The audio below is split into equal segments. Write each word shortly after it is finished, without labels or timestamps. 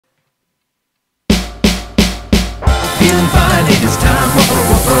feeling fine, it is time for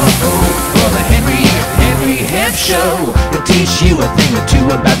the Henry Hemp Show. We'll teach you a thing or two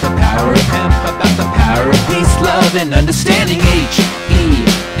about the power of hemp, about the power of peace, love, and understanding. Henry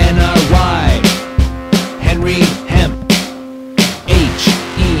Henry Hemp.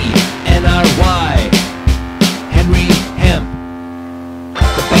 Henry Henry Hemp.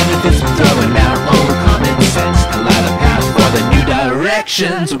 The benefits of throwing out old common sense to light a path for the new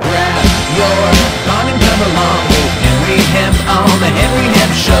direction. So grab your thong and come along with Henry Hemp on the Henry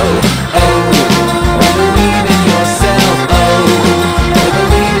Hemp Show. Believe in yourself.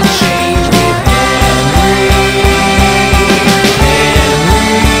 Believe in change with Henry.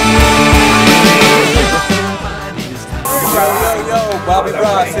 Yo, Bobby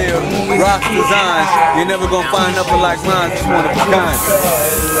Ras here. Rock Designs. You're never gonna find nothing like mine. Just one of a kind.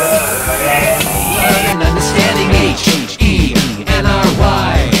 And understanding Henry.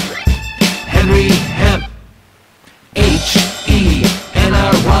 Henry Hemp. Henry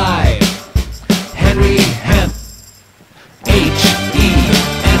Henry Hemp. Henry Hemp.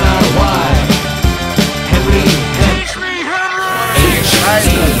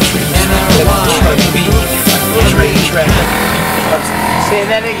 Say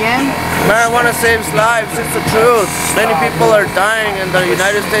that again? Marijuana saves lives, it's the truth. Many people are dying in the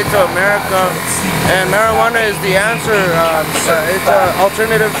United States of America, and marijuana is the answer. It's an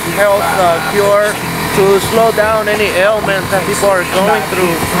alternative health cure to slow down any ailment that people are going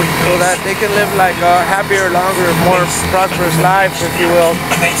through, so that they can live like a happier, longer, more prosperous life, if you will.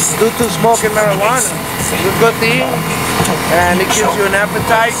 Due to smoking marijuana, it's a good thing, and it gives you an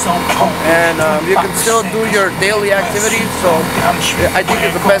appetite, and you can still do your daily activities, so I think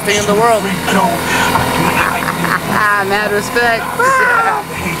it's the best thing in the world. Mad respect.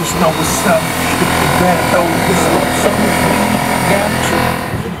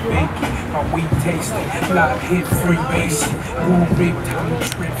 We taste it, live hit Freemason, Woo Rip, Tommy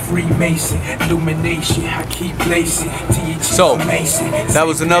Trip, Freemason, Illumination, I keep blazing, So, that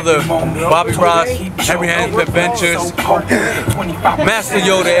was another Bobby Ras, Henry Hemp Adventures, Master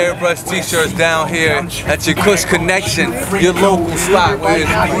Yoda airbrush t-shirts down here at your Kush Connection, your local spot where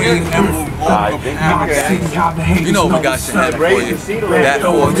it's green emerald. You know we got your head for you. That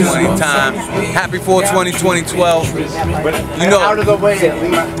 420 time. Happy 420 2012. You know,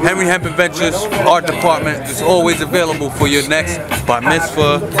 Henry Hemp Adventures Art Department is always available for your next bar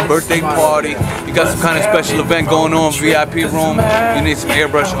mitzvah, birthday party. You got some kind of special event going on, VIP room. You need some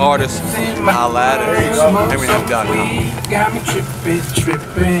airbrush artists. Holla at it. HenryHemp.com. Got me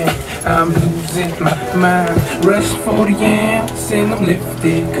tripping. I'm losing my mind. Rush for the amps and I'm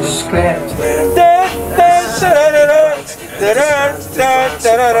lifted, cause scratch.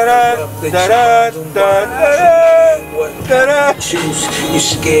 Juice, you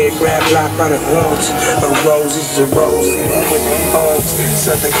scared, grab lock by the horns. A rose is a rose, even with the homes.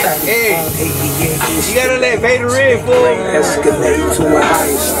 Southern California, You gotta let Vader in, boy. escalate to a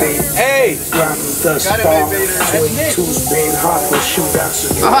higher state. Hey! Dropping thus far, 22's been hot for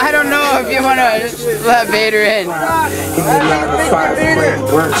shootouts. Oh, I don't know if you want to let Vader in. In the line of fire,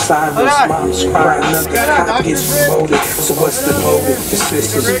 burnt silence, moms cry, nothing cop gets promoted. So what's the motive? The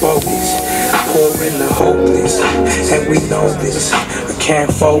sisters bogus, pouring the hopeless, and we know this. I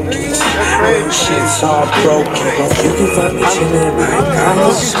can't focus when shit's all broken. You can find me chilling right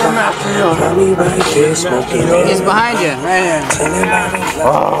now. Find me right there smoking. He's behind you, right here.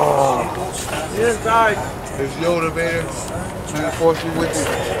 It's Yoda, Vader. Trying to force you with you.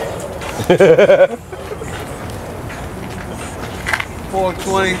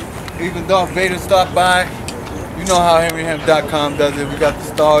 420, even Darth Vader stopped by. You know how HenryHemp.com does it. We got the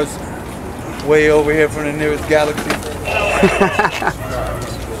stars way over here from the nearest galaxy.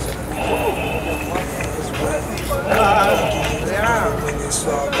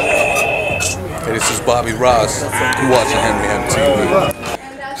 Hey, this is Bobby Ras. You're watching Henry Hemp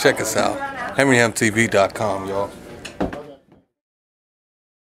TV. Check us out. HenryHempTV.com, y'all.